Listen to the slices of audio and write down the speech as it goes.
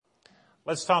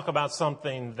Let's talk about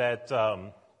something that,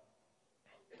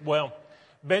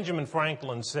 Benjamin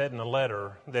Franklin said in a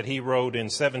letter that he wrote in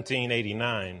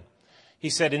 1789. He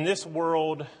said, in this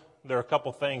world, there are a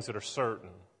couple things that are certain.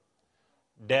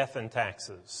 Death and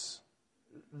taxes.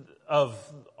 Of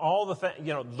all the things,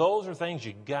 those are things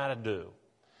you got to do.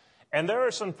 And there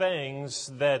are some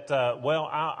things that,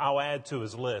 I'll add to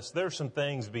his list. There are some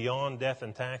things beyond death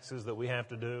and taxes that we have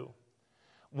to do.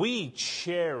 We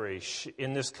cherish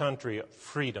in this country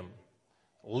freedom,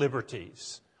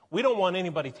 liberties. We don't want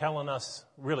anybody telling us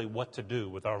really what to do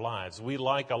with our lives. We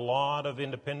like a lot of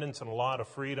independence and a lot of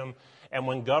freedom. And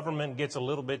when government gets a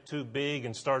little bit too big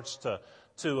and starts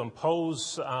to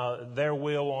impose their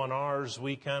will on ours,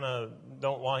 we kind of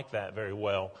don't like that very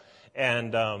well.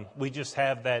 And we just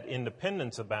have that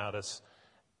independence about us.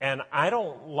 And I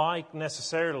don't like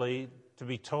necessarily to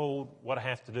be told what I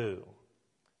have to do.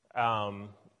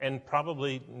 And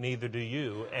probably neither do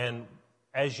you. And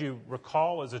as you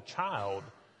recall as a child,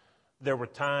 there were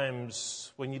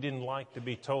times when you didn't like to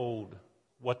be told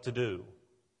what to do.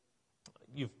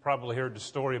 You've probably heard the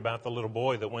story about the little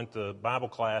boy that went to Bible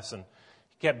class and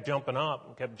he kept jumping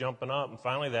up. And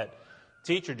finally that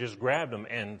teacher just grabbed him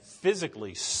and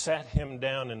physically sat him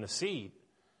down in the seat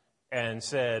and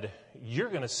said, "You're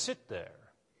going to sit there."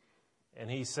 And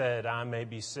he said, "I may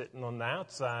be sitting on the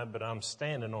outside, but I'm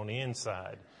standing on the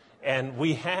inside." And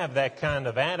we have that kind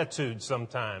of attitude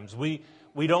sometimes.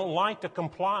 We don't like to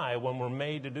comply when we're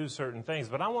made to do certain things.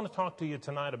 But I want to talk to you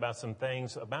tonight about some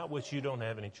things about which you don't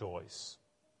have any choice.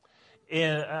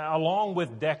 Along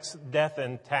with death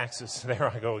and taxes, there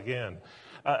I go again.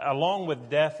 Along with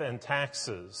death and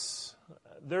taxes,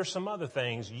 there's some other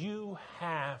things you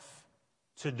have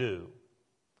to do.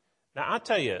 Now, I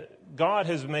tell you, God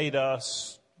has made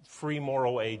us free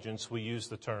moral agents, we use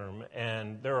the term,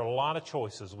 and there are a lot of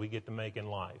choices we get to make in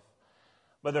life.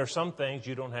 But there are some things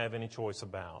you don't have any choice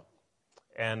about.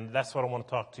 And that's what I want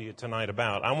to talk to you tonight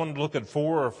about. I want to look at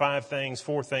four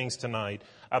things tonight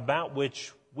about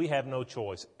which we have no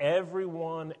choice.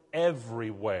 Everyone,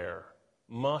 everywhere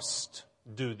must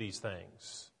do these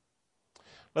things.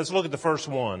 Let's look at the first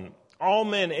one. All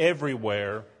men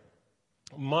everywhere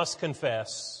must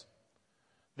confess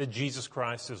that Jesus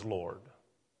Christ is Lord.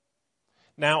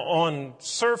 Now, on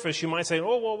surface, you might say,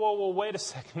 whoa, wait a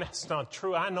second, that's not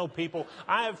true. I know people,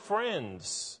 I have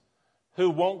friends who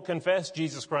won't confess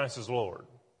Jesus Christ as Lord.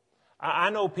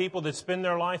 I know people that spend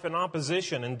their life in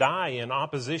opposition and die in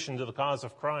opposition to the cause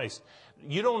of Christ.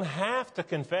 You don't have to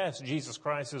confess Jesus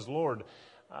Christ as Lord.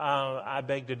 I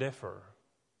beg to differ.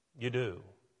 You do.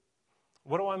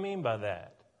 What do I mean by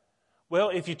that? Well,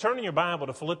 if you turn in your Bible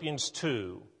to Philippians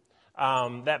 2,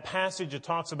 that passage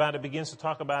it begins to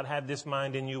talk about have this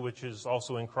mind in you which is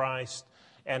also in Christ,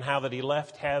 and how that he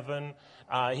left heaven.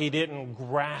 He didn't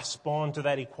grasp onto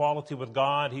that equality with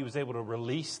God. He was able to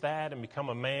release that and become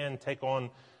a man, take on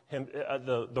him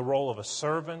the role of a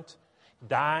servant,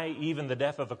 die even the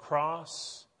death of the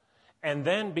cross. And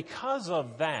then because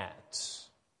of that,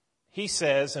 he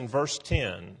says in verse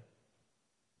 10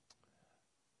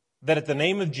 that at the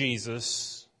name of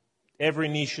Jesus, every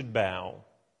knee should bow,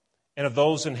 and of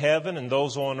those in heaven and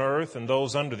those on earth and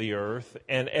those under the earth,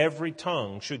 and every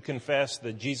tongue should confess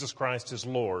that Jesus Christ is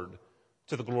Lord,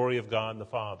 to the glory of God the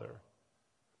Father.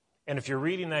 And if you're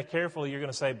reading that carefully, you're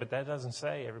going to say, but that doesn't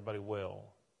say everybody will.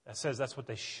 That says that's what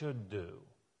they should do.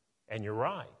 And you're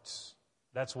right.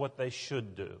 That's what they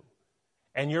should do.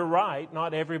 And you're right,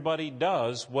 not everybody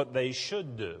does what they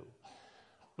should do.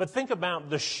 But think about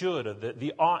the should, of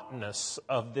the oughtness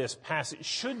of this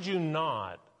passage.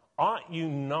 Ought you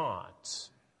not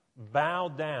bow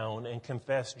down and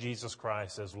confess Jesus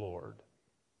Christ as Lord?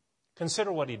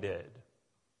 Consider what he did.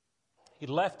 He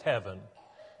left heaven,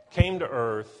 came to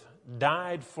earth,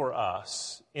 died for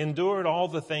us, endured all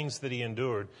the things that he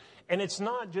endured. And it's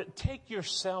not just, take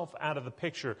yourself out of the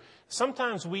picture.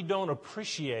 Sometimes we don't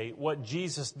appreciate what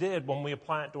Jesus did when we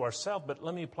apply it to ourselves, but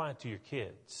let me apply it to your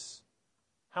kids.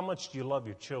 How much do you love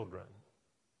your children?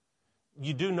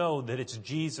 You do know that it's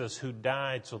Jesus who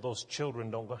died so those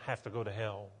children don't have to go to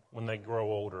hell when they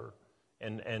grow older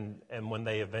and when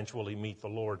they eventually meet the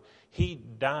Lord. He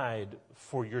died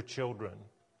for your children.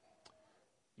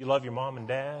 You love your mom and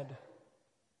dad?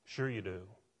 Sure you do.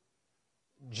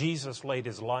 Jesus laid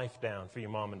his life down for your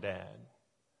mom and dad.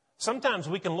 Sometimes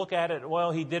we can look at it,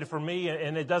 well, he did it for me,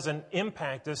 and it doesn't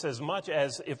impact us as much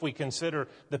as if we consider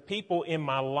the people in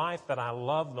my life that I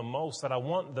love the most, that I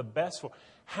want the best for.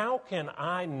 How can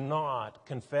I not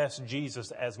confess Jesus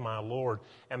as my Lord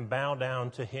and bow down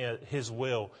to his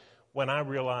will when I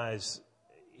realize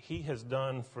he has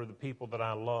done for the people that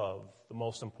I love the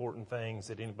most important things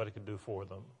that anybody could do for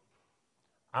them?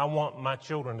 I want my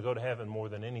children to go to heaven more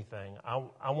than anything.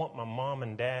 I want my mom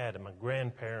and dad and my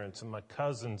grandparents and my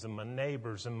cousins and my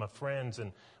neighbors and my friends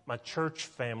and my church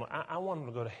family. I want them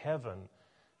to go to heaven.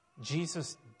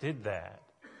 Jesus did that.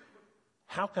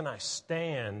 How can I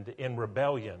stand in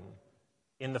rebellion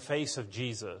in the face of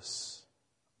Jesus?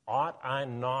 Ought I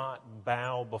not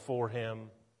bow before him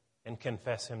and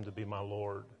confess him to be my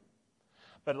Lord?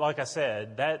 But like I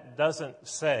said, that doesn't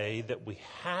say that we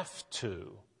have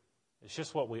to. It's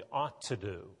just what we ought to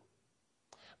do.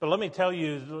 But let me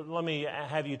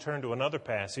have you turn to another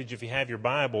passage. If you have your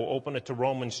Bible, open it to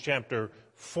Romans chapter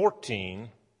 14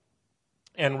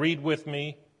 and read with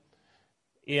me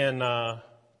in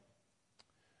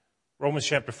Romans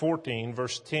chapter 14,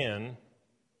 verse 10.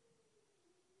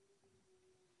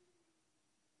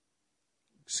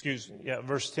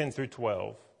 Verse 10 through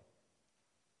 12.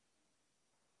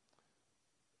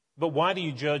 But why do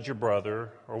you judge your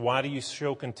brother, or why do you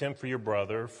show contempt for your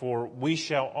brother? For we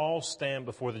shall all stand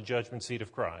before the judgment seat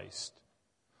of Christ.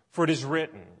 For it is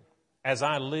written, as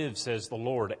I live, says the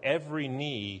Lord, every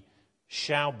knee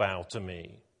shall bow to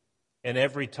me, and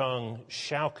every tongue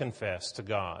shall confess to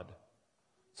God,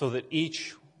 so that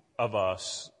each of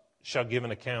us shall give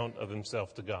an account of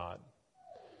himself to God.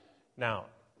 Now,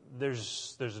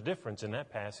 there's a difference in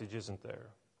that passage, isn't there?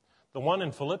 The one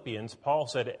in Philippians, Paul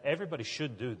said everybody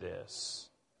should do this.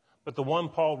 But the one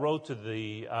Paul wrote to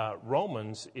the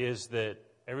Romans is that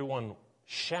everyone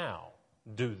shall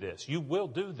do this. You will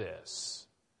do this.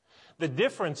 The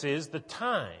difference is the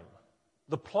time,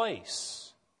 the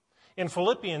place. In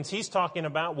Philippians, he's talking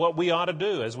about what we ought to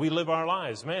do as we live our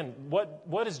lives. Man,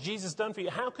 what has Jesus done for you?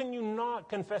 How can you not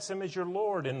confess him as your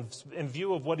Lord in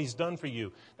view of what he's done for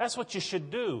you? That's what you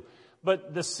should do.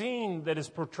 But the scene that is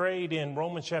portrayed in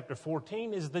Romans chapter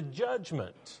 14 is the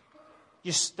judgment.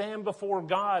 You stand before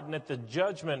God, and at the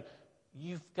judgment,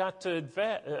 you've got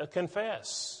to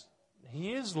confess.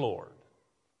 He is Lord.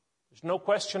 There's no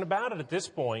question about it at this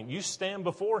point. You stand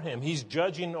before him. He's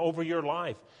judging over your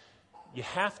life. You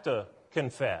have to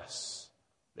confess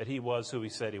that he was who he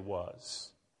said he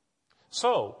was.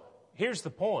 So, here's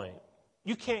the point.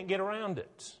 You can't get around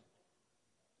it.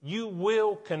 You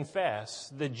will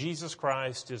confess that Jesus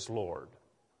Christ is Lord.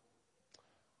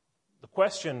 The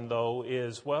question, though,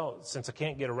 is, well, since I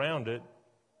can't get around it,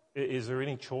 is there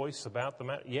any choice about the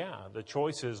matter? Yeah, the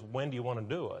choice is, when do you want to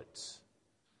do it?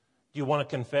 Do you want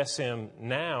to confess him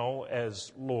now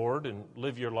as Lord and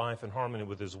live your life in harmony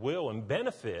with his will and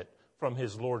benefit from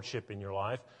his lordship in your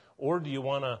life? Or do you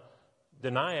want to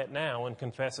deny it now and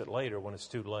confess it later when it's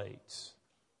too late?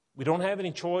 We don't have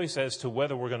any choice as to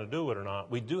whether we're going to do it or not.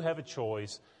 We do have a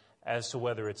choice as to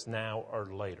whether it's now or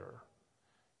later.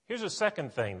 Here's a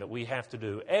second thing that we have to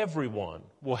do. Everyone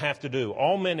will have to do.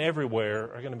 All men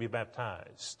everywhere are going to be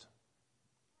baptized.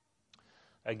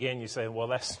 Again, you say,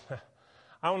 well, I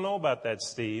don't know about that,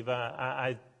 Steve.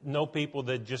 I know people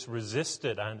that just resist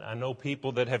it. I know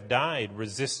people that have died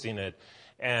resisting it.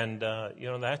 And,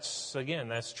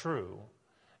 that's true.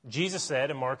 Jesus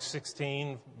said in Mark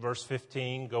 16, verse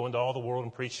 15, go into all the world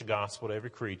and preach the gospel to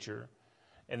every creature.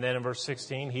 And then in verse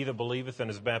 16, he that believeth and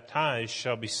is baptized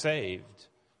shall be saved,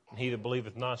 and he that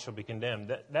believeth not shall be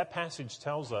condemned. That passage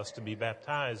tells us to be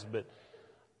baptized, but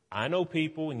I know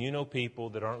people and you know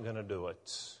people that aren't going to do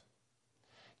it.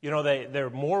 You know, they're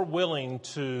more willing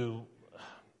to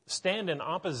stand in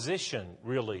opposition,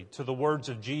 really, to the words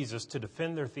of Jesus to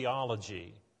defend their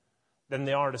theology than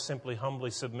they are to simply humbly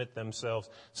submit themselves.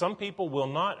 Some people will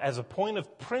not, as a point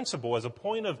of principle, as a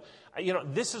point of,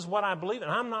 this is what I believe,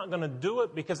 and I'm not going to do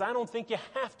it because I don't think you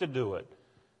have to do it.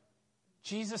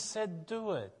 Jesus said,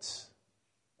 do it.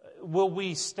 Will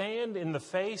we stand in the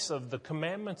face of the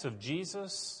commandments of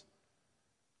Jesus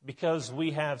because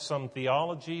we have some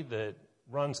theology that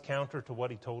runs counter to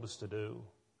what he told us to do?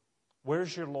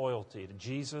 Where's your loyalty, to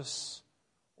Jesus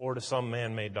or to some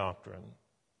man-made doctrine?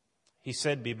 He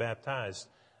said, be baptized.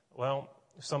 Well,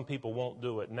 some people won't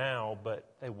do it now, but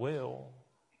they will.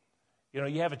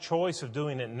 You have a choice of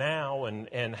doing it now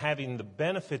and having the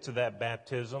benefits of that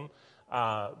baptism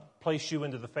place you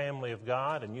into the family of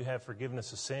God, and you have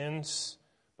forgiveness of sins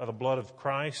by the blood of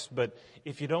Christ. But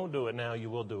if you don't do it now,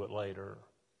 you will do it later.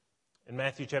 In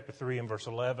Matthew chapter 3 and verse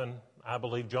 11, I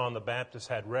believe John the Baptist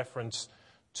had reference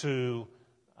to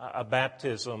a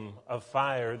baptism of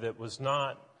fire that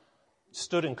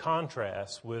stood in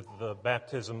contrast with the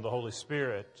baptism of the Holy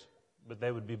Spirit, but they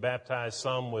would be baptized,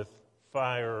 some with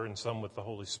fire and some with the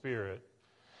Holy Spirit.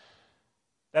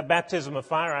 That baptism of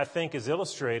fire, I think, is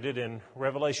illustrated in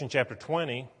Revelation chapter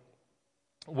 20,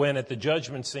 when at the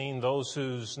judgment scene, those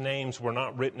whose names were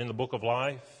not written in the book of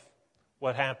life,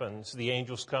 what happens? The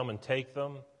angels come and take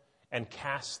them, and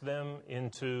cast them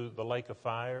into the lake of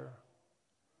fire?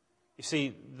 You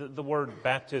see, the word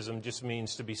baptism just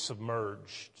means to be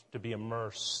submerged, to be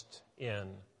immersed in.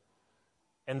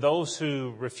 And those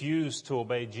who refuse to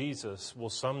obey Jesus will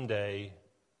someday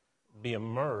be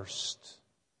immersed.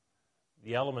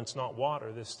 The element's not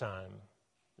water this time.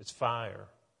 It's fire.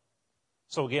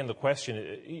 So again, the question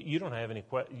is, you don't have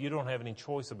any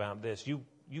choice about this. You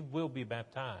will be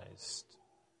baptized.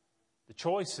 The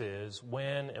choice is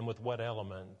when and with what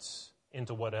element,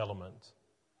 into what element.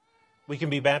 We can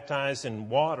be baptized in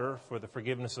water for the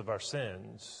forgiveness of our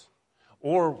sins,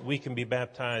 or we can be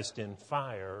baptized in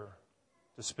fire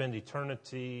to spend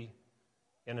eternity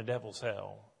in a devil's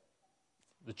hell.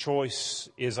 The choice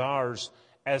is ours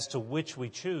as to which we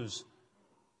choose,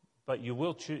 but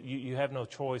you have no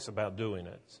choice about doing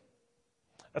it.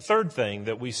 A third thing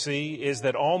that we see is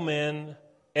that all men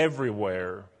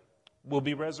everywhere will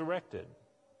be resurrected.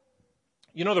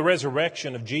 You know, the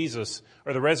resurrection of Jesus,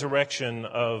 or the resurrection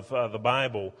of the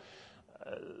Bible,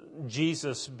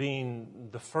 Jesus being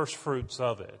the first fruits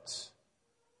of it,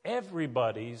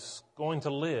 everybody's going to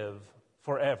live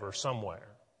forever somewhere.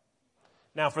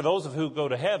 Now, for those of who go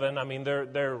to heaven, I mean,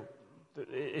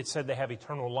 it said they have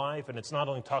eternal life, and it's not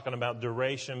only talking about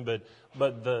duration,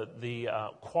 but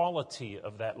the quality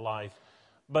of that life.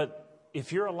 But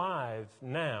if you're alive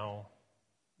now,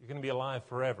 you're going to be alive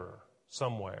forever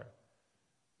somewhere.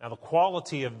 Now, the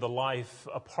quality of the life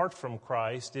apart from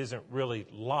Christ isn't really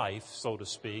life, so to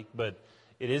speak, but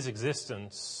it is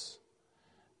existence.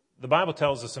 The Bible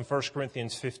tells us in 1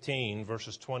 Corinthians 15,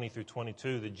 verses 20 through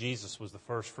 22, that Jesus was the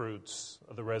first fruits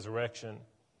of the resurrection.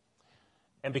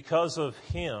 And because of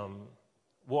him,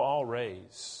 we'll all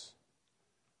raise.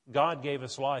 God gave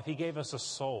us life. He gave us a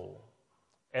soul.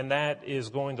 And that is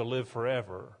going to live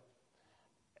forever.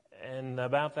 And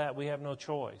about that, we have no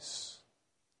choice.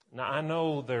 Now, I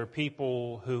know there are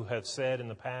people who have said in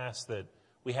the past that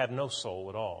we have no soul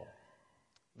at all.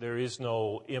 There is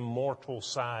no immortal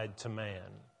side to man.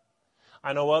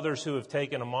 I know others who have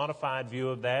taken a modified view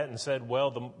of that and said,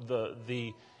 well,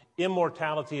 the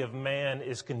immortality of man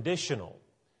is conditional,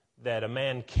 that a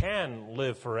man can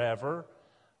live forever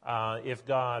if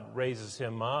God raises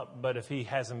him up, but if he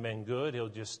hasn't been good, he'll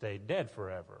just stay dead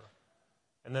forever.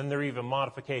 And then there are even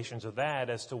modifications of that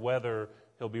as to whether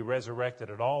he'll be resurrected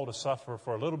at all to suffer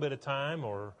for a little bit of time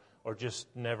or just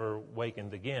never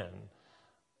wakened again.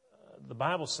 The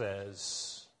Bible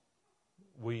says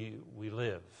we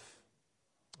live.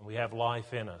 We have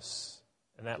life in us.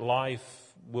 And that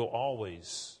life will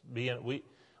always be in.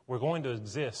 We're going to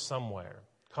exist somewhere,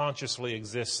 consciously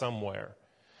exist somewhere.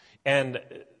 And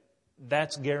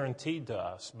that's guaranteed to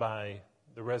us by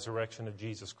the resurrection of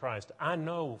Jesus Christ. I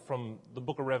know from the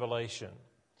book of Revelation,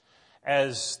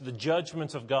 as the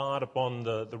judgments of God upon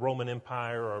the Roman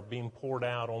Empire are being poured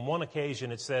out, on one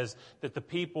occasion it says that the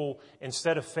people,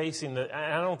 instead of facing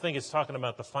I don't think it's talking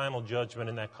about the final judgment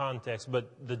in that context,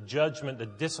 but the judgment, the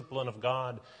discipline of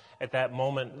God at that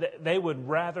moment, they would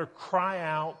rather cry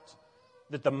out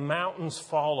that the mountains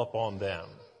fall upon them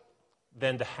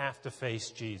than to have to face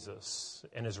Jesus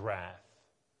and his wrath.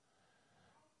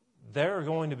 There are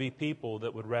going to be people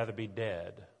that would rather be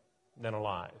dead than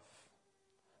alive.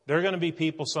 There are going to be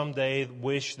people someday that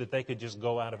wish that they could just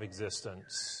go out of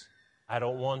existence. I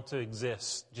don't want to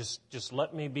exist. Just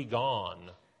let me be gone.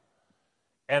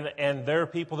 And there are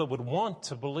people that would want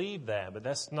to believe that, but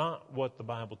that's not what the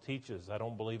Bible teaches. I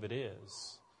don't believe it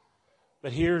is.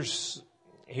 But here's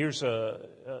a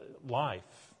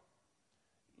life.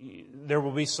 There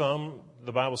will be some,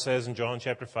 the Bible says in John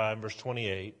chapter 5, verse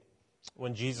 28,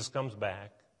 when Jesus comes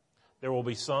back, there will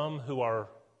be some who are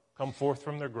come forth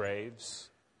from their graves,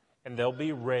 and they'll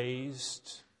be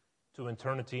raised to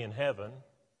eternity in heaven.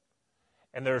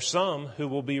 And there are some who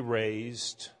will be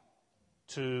raised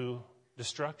to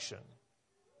destruction.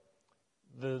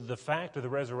 The fact of the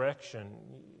resurrection,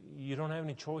 you don't have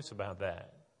any choice about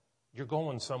that. You're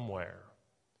going somewhere.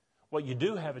 What you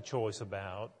do have a choice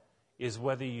about is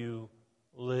whether you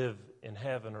live in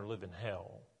heaven or live in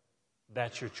hell.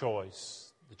 That's your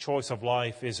choice. The choice of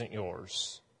life isn't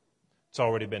yours. It's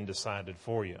already been decided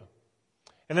for you.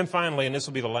 And then finally, and this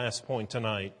will be the last point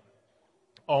tonight,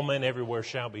 all men everywhere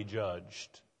shall be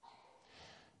judged.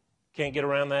 Can't get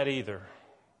around that either.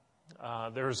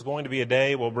 There's going to be a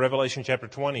day, well, Revelation chapter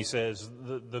 20 says,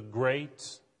 the great,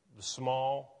 the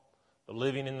small, the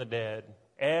living and the dead,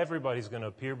 everybody's going to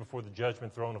appear before the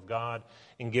judgment throne of God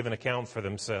and give an account for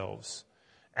themselves.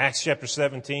 Acts chapter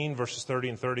 17, verses 30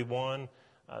 and 31,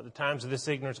 the times of this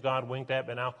ignorance God winked at,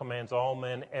 but now commands all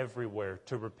men everywhere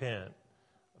to repent.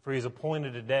 For he has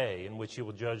appointed a day in which he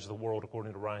will judge the world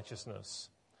according to righteousness.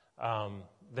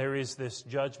 there is this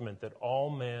judgment that all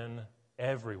men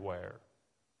everywhere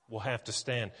will have to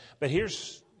stand. But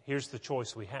here's the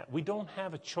choice we have. We don't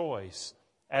have a choice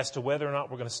as to whether or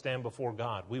not we're going to stand before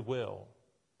God. We will.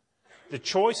 The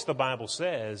choice, the Bible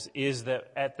says, is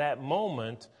that at that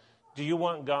moment, do you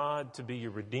want God to be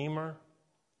your Redeemer?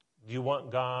 Do you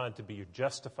want God to be your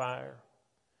justifier?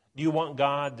 Do you want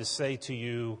God to say to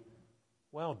you,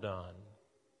 well done,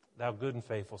 thou good and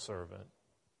faithful servant.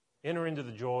 Enter into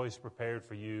the joys prepared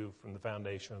for you from the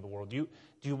foundation of the world. Do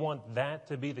you want that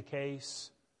to be the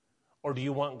case? Or do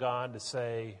you want God to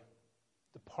say,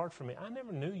 depart from me, I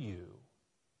never knew you,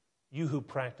 you who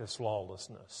practice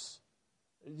lawlessness.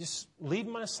 Just leave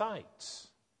my sight.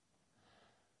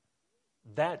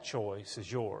 That choice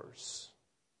is yours.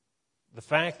 The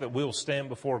fact that we'll stand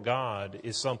before God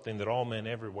is something that all men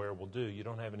everywhere will do. You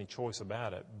don't have any choice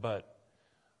about it. But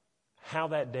how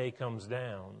that day comes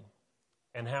down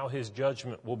and how His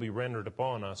judgment will be rendered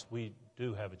upon us, we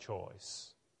do have a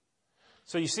choice.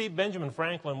 So you see, Benjamin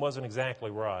Franklin wasn't exactly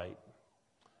right.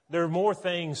 There are more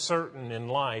things certain in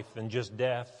life than just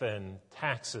death and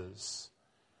taxes.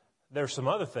 There are some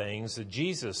other things that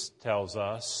Jesus tells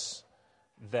us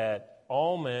that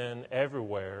all men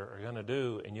everywhere are going to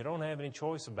do, and you don't have any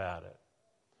choice about it.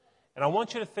 And I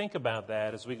want you to think about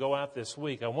that as we go out this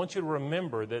week. I want you to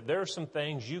remember that there are some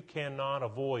things you cannot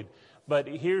avoid. But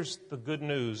here's the good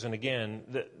news, and again,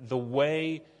 the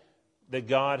way that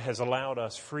God has allowed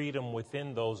us freedom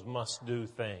within those must-do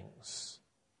things.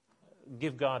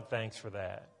 Give God thanks for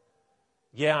that.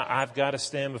 Yeah, I've got to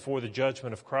stand before the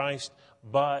judgment of Christ,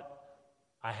 but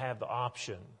I have the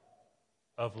option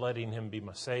of letting Him be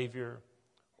my Savior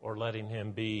or letting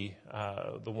Him be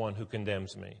the one who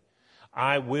condemns me.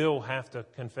 I will have to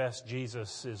confess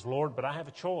Jesus is Lord, but I have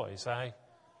a choice. I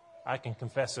can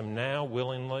confess Him now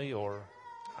willingly, or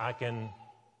I can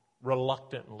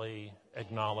reluctantly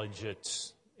acknowledge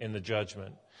it in the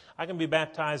judgment. I can be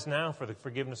baptized now for the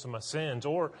forgiveness of my sins,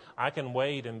 or I can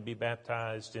wait and be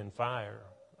baptized in fire,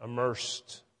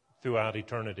 immersed throughout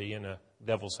eternity in a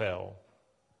devil's hell.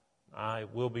 I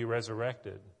will be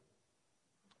resurrected.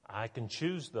 I can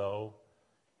choose, though,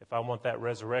 if I want that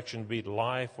resurrection to be to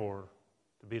life or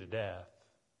to be to death.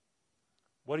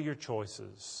 What are your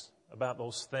choices about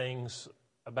those things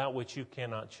about which you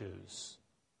cannot choose?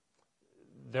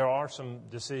 There are some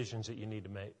decisions that you need to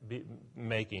be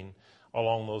making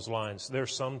along those lines. There are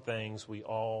some things we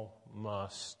all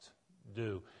must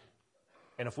do.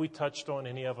 And if we touched on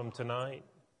any of them tonight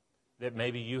that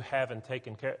maybe you haven't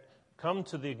taken care of, come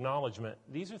to the acknowledgement.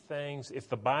 These are things, if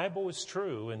the Bible is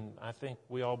true, and I think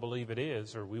we all believe it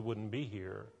is, or we wouldn't be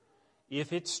here.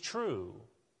 If it's true,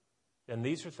 then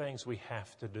these are things we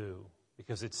have to do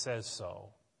because it says so.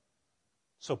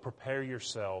 So prepare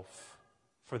yourself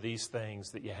for these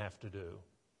things that you have to do.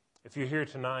 If you're here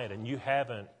tonight and you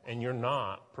haven't, and you're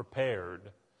not prepared,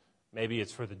 maybe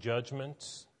it's for the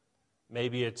judgments,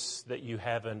 maybe it's that you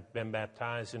haven't been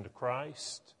baptized into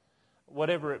Christ,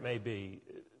 whatever it may be,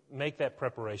 make that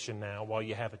preparation now while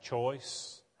you have a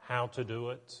choice how to do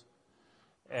it.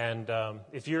 And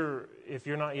if you're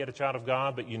not yet a child of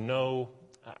God, but you know,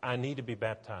 I need to be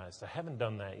baptized. I haven't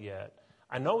done that yet.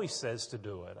 I know He says to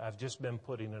do it. I've just been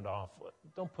putting it off.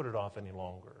 Don't put it off any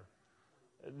longer.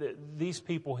 These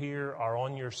people here are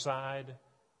on your side.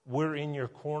 We're in your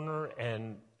corner,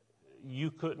 and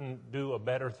you couldn't do a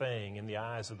better thing in the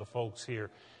eyes of the folks here.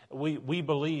 We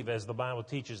believe, as the Bible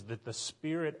teaches, that the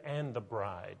Spirit and the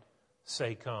bride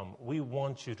say, come. We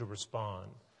want you to respond,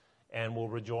 and we'll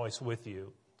rejoice with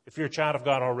you. If you're a child of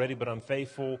God already, but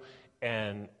unfaithful,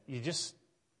 and you just,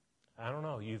 I don't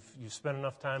know, you've spent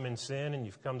enough time in sin, and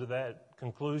you've come to that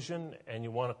conclusion, and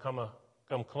you want to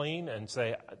come clean and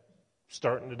say,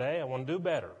 starting today, I want to do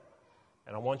better.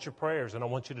 And I want your prayers, and I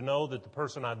want you to know that the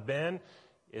person I've been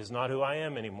is not who I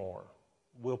am anymore.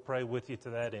 We'll pray with you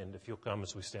to that end if you'll come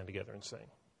as we stand together and sing.